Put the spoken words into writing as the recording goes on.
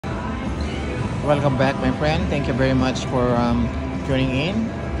Welcome back, my friend. Thank you very much for tuning in.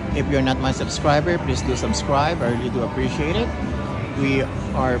 If you're not my subscriber, please do subscribe. I really do appreciate it. We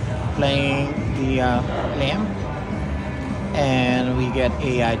are playing the lamp, and we get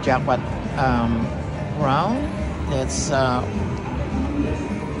a jackpot round. Let's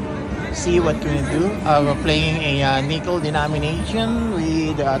see what can we do. We're playing a nickel denomination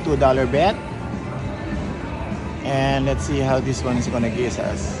with a $2 bet, and let's see how this one is gonna give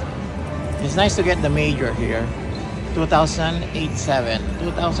us. It's nice to get the major here. 2,287.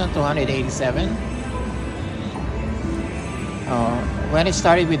 When it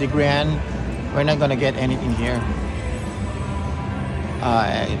started with the grand, we're not gonna get anything here.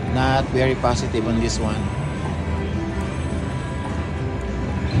 Not very positive on this one.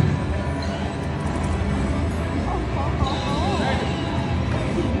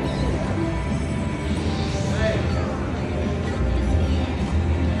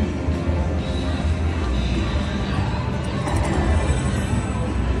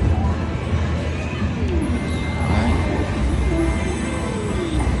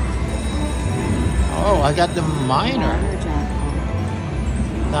 I got the minor.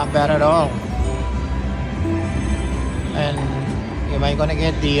 Not bad at all. And am I gonna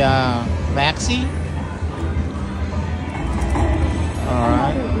get the maxi?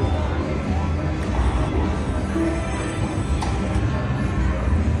 Alright.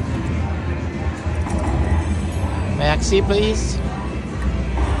 Maxi, please.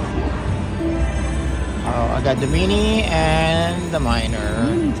 Oh, I got the mini and the minor.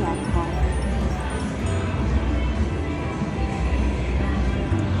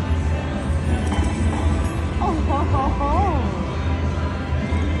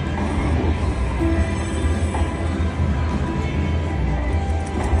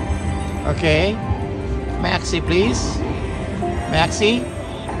 Okay, maxi, please. Maxi.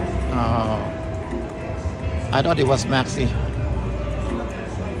 Oh, I thought it was maxi.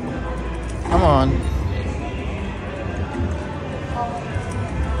 Come on.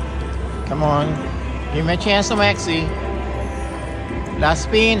 Come on. Give me a chance to maxi. Last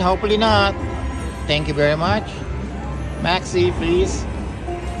spin, hopefully not. Thank you very much. Maxi, please.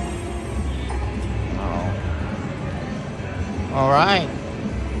 Oh. All right.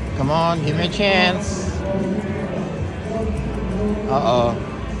 Come on, give me a chance. Uh-oh.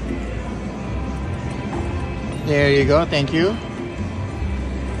 There you go, thank you.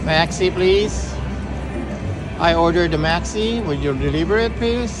 Maxi, please. I ordered the maxi. Would you deliver it,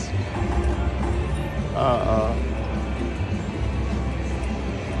 please? Uh-oh.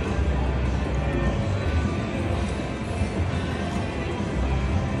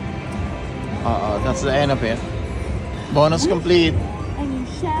 Uh-oh, that's the end of it. Bonus complete. And you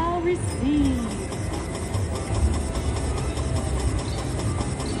shall receive.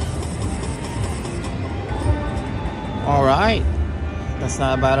 All right. That's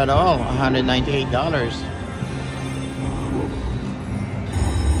not bad at all. $198.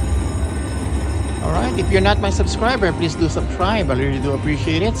 All right. If you're not my subscriber, please do subscribe. I really do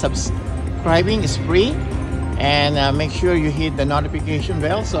appreciate it. Subscribing is free. And make sure you hit the notification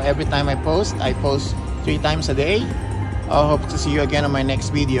bell so every time I post 3 times a day. I hope to see you again on my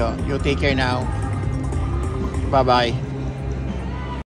next video. You take care now. Bye-bye.